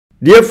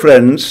Dear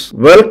friends,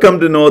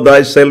 welcome to Know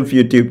Thyself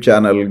YouTube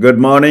channel. Good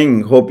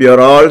morning. Hope you are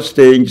all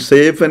staying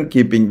safe and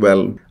keeping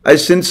well. I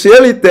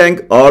sincerely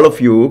thank all of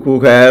you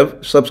who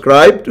have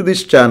subscribed to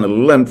this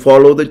channel and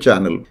follow the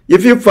channel.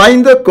 If you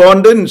find the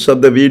contents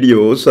of the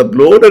videos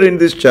uploaded in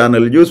this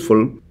channel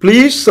useful,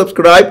 please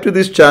subscribe to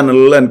this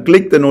channel and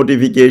click the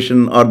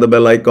notification or the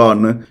bell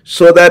icon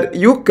so that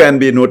you can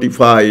be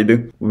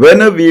notified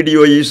when a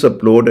video is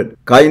uploaded.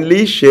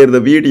 Kindly share the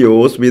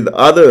videos with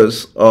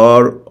others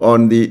or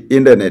on the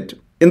internet.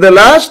 In the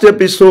last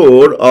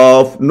episode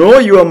of Know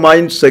Your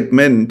Mind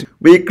segment,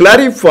 we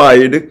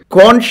clarified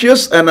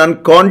conscious and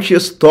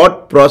unconscious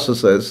thought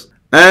processes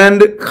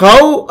and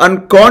how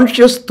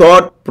unconscious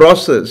thought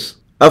process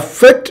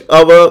affect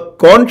our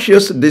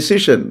conscious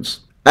decisions,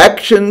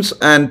 actions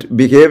and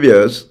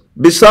behaviors,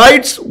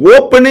 besides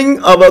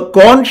opening our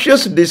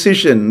conscious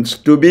decisions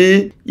to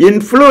be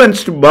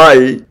influenced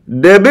by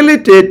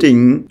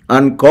debilitating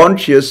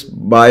unconscious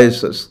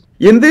biases.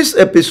 In this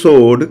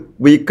episode,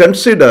 we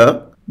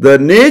consider the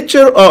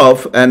nature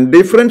of and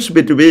difference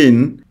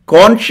between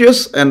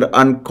conscious and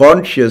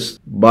unconscious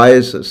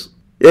biases.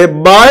 A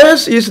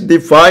bias is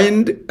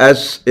defined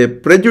as a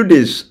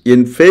prejudice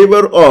in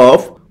favor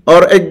of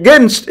or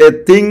against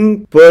a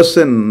thing,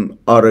 person,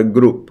 or a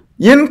group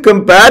in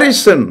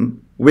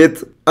comparison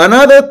with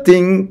another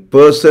thing,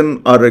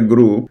 person, or a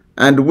group,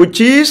 and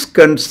which is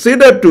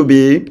considered to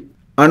be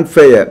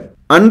unfair.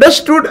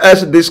 Understood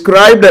as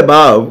described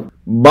above,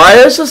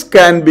 biases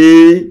can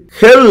be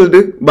held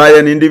by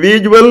an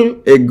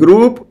individual, a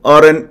group,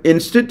 or an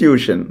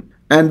institution.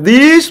 And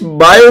these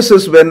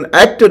biases, when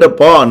acted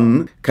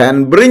upon,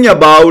 can bring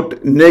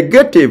about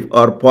negative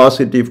or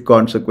positive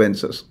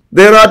consequences.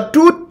 There are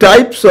two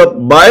types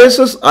of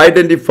biases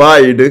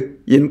identified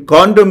in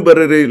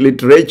contemporary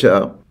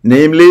literature,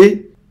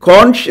 namely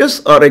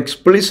conscious or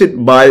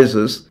explicit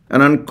biases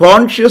and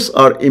unconscious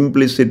or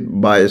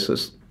implicit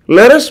biases.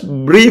 Let us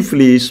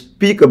briefly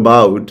speak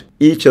about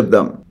each of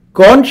them.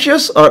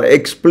 Conscious or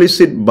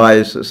explicit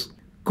biases.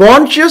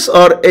 Conscious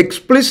or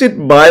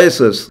explicit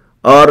biases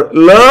are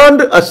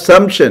learned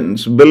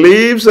assumptions,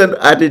 beliefs, and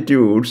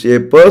attitudes a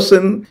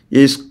person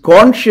is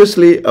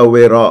consciously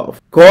aware of.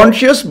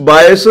 Conscious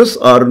biases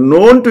are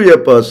known to a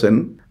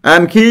person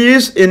and he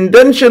is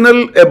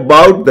intentional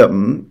about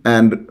them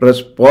and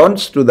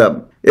responds to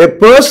them. A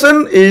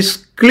person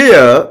is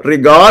clear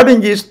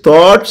regarding his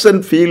thoughts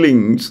and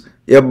feelings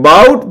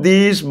about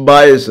these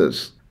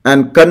biases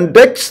and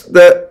conducts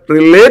the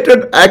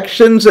related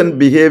actions and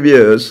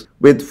behaviors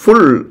with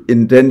full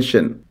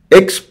intention.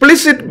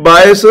 Explicit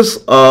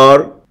biases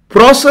are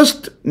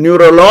processed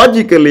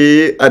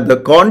neurologically at the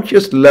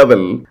conscious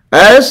level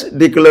as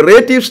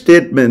declarative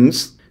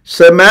statements,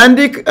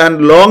 semantic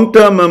and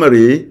long-term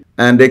memory,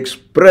 and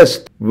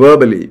expressed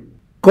verbally.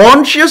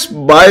 Conscious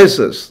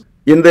biases,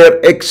 in their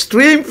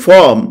extreme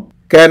form,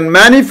 can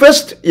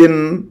manifest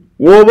in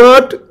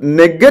overt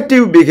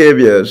negative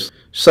behaviors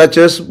such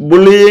as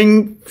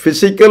bullying,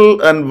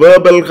 physical and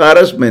verbal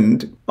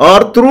harassment,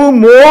 or through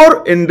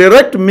more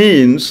indirect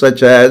means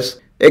such as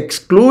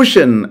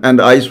exclusion and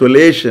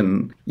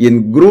isolation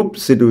in group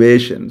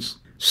situations.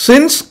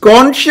 Since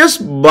conscious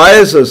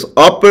biases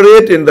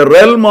operate in the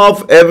realm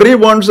of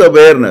everyone's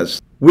awareness,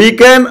 we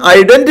can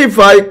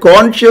identify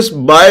conscious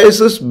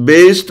biases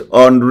based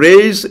on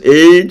race,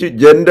 age,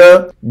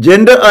 gender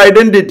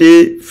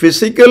identity,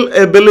 physical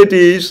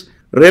abilities,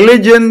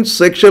 religion,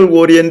 sexual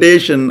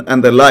orientation,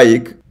 and the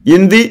like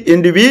in the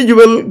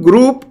individual,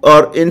 group,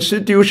 or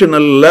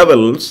institutional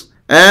levels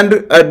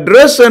and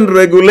address and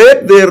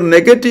regulate their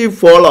negative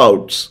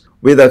fallouts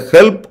with the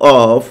help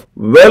of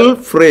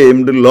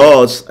well-framed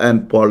laws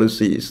and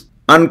policies.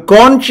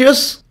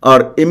 Unconscious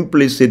or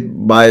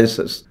implicit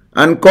biases.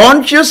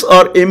 Unconscious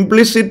or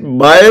implicit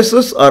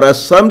biases are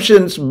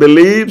assumptions,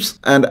 beliefs,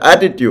 and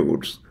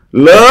attitudes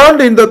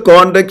learned in the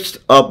context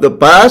of the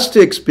past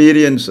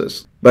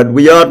experiences, but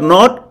we are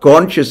not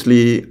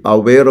consciously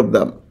aware of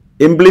them.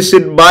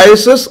 Implicit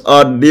biases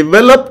are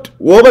developed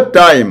over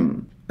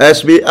time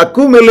as we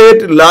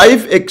accumulate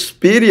life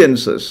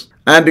experiences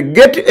and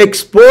get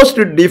exposed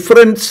to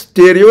different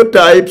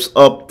stereotypes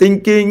of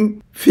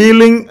thinking,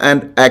 feeling,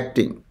 and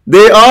acting.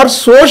 They are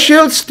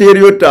social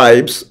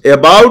stereotypes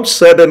about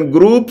certain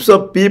groups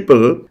of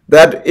people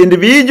that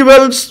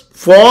individuals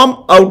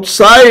form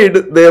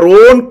outside their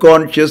own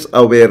conscious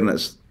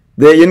awareness.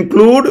 They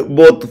include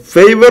both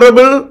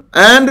favorable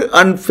and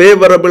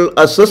unfavorable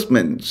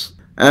assessments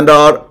and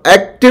are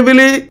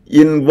actively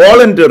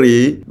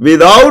involuntary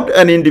without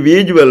an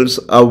individual's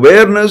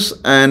awareness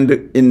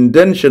and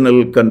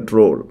intentional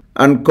control.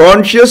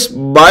 Unconscious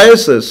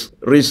biases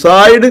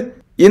reside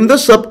in the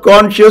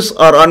subconscious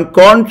or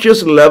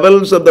unconscious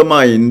levels of the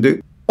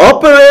mind,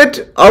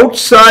 operate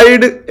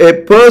outside a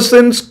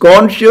person's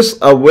conscious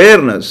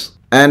awareness,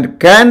 and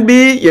can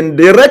be in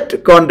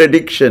direct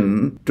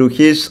contradiction to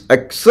his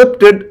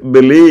accepted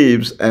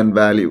beliefs and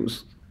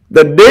values.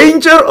 The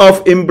danger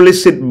of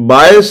implicit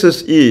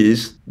biases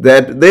is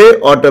that they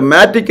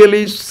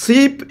automatically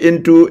seep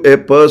into a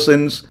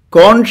person's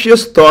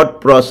conscious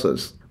thought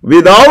process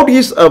without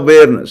his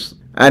awareness,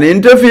 and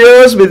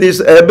interferes with his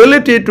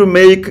ability to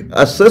make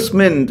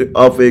assessment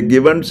of a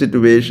given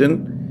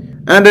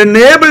situation and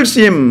enables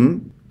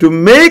him to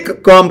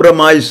make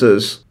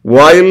compromises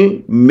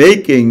while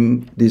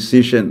making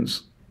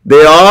decisions.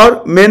 They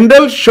are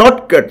mental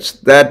shortcuts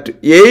that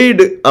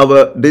aid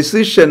our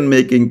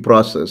decision-making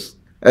process.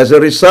 As a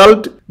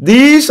result,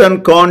 these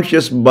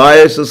unconscious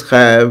biases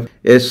have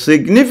a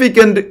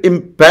significant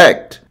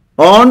impact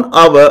on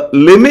our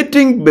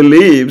limiting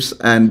beliefs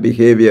and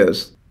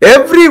behaviors.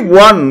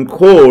 Everyone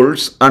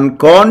holds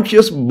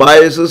unconscious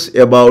biases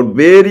about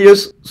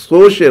various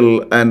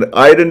social and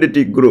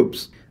identity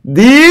groups.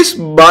 These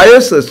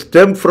biases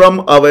stem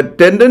from our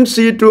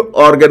tendency to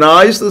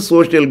organize the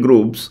social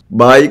groups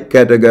by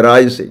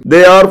categorizing.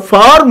 They are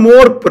far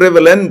more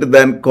prevalent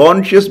than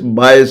conscious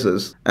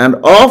biases and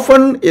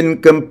often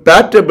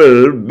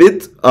incompatible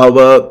with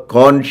our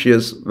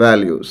conscious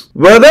values.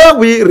 Whether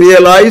we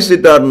realize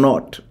it or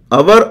not,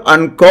 our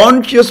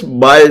unconscious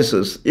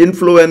biases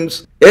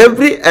influence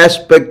every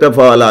aspect of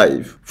our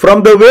life,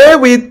 from the way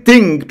we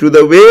think to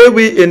the way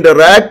we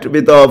interact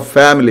with our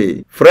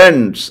family,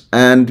 friends,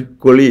 and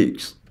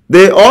colleagues.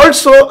 They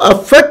also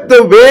affect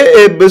the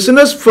way a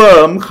business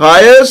firm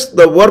hires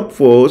the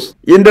workforce,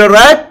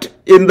 interact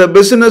in the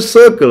business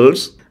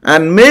circles,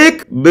 and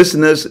make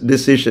business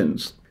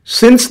decisions.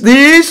 Since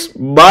these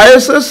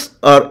biases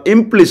are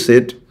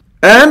implicit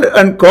and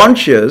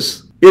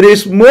unconscious, it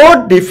is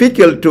more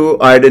difficult to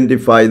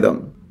identify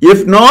them.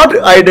 If not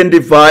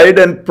identified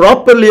and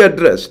properly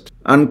addressed,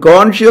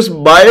 unconscious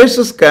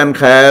biases can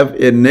have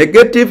a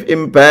negative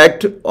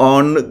impact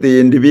on the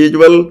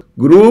individual,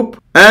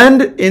 group,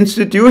 and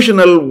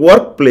institutional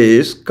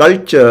workplace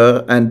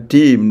culture and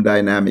team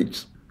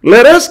dynamics.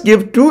 Let us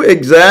give two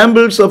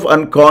examples of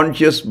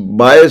unconscious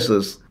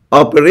biases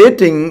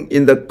operating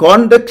in the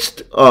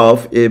context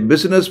of a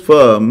business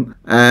firm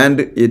and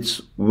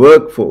its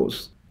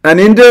workforce. An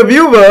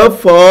interviewer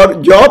for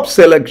job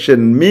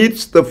selection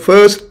meets the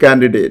first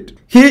candidate.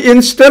 He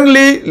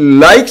instantly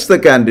likes the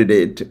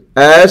candidate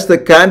as the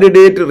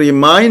candidate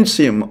reminds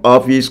him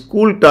of his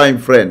school-time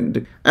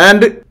friend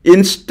and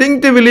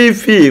instinctively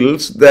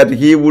feels that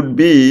he would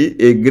be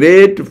a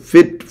great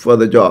fit for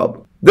the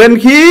job. Then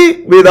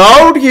he,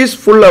 without his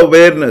full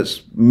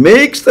awareness,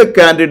 makes the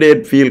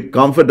candidate feel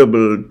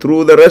comfortable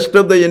through the rest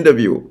of the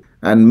interview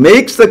and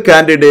makes the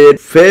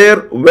candidate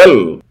fare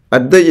well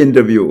at the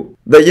interview.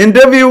 The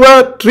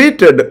interviewer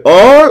treated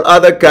all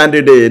other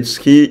candidates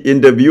he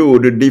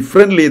interviewed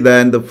differently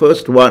than the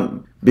first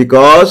one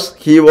because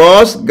he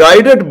was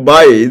guided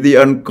by the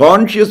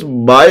unconscious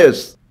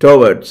bias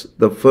towards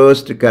the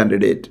first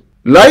candidate.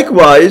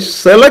 Likewise,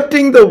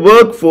 selecting the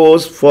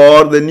workforce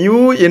for the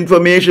new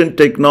information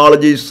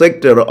technology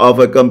sector of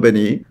a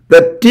company,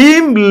 the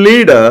team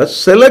leader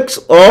selects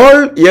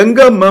all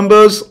younger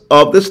members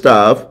of the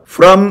staff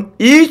from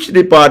each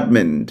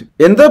department.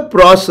 In the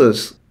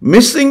process,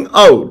 missing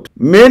out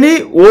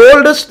many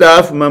older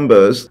staff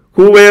members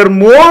who were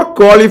more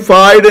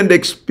qualified and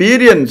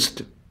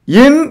experienced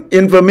in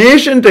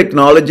information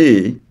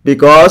technology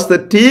because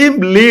the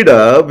team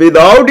leader,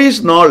 without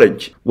his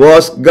knowledge,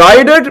 was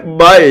guided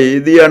by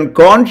the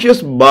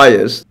unconscious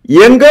bias.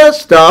 Younger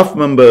staff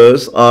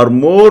members are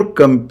more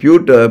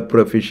computer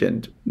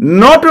proficient.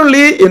 Not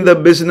only in the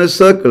business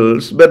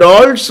circles, but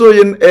also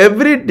in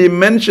every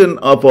dimension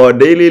of our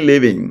daily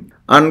living.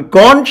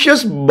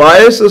 Unconscious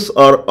biases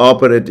are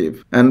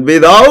operative, and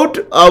without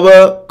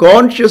our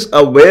conscious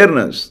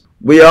awareness,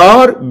 we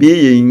are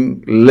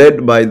being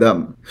led by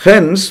them.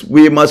 Hence,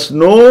 we must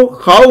know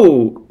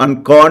how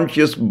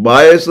unconscious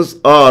biases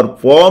are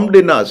formed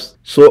in us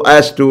so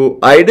as to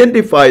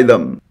identify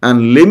them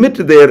and limit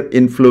their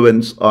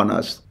influence on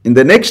us. In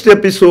the next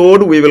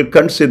episode, we will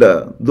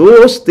consider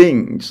those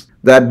things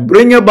that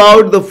bring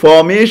about the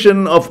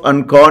formation of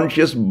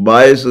unconscious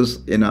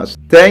biases in us.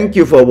 Thank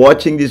you for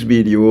watching this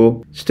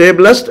video. Stay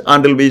blessed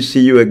until we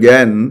see you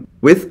again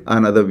with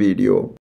another video.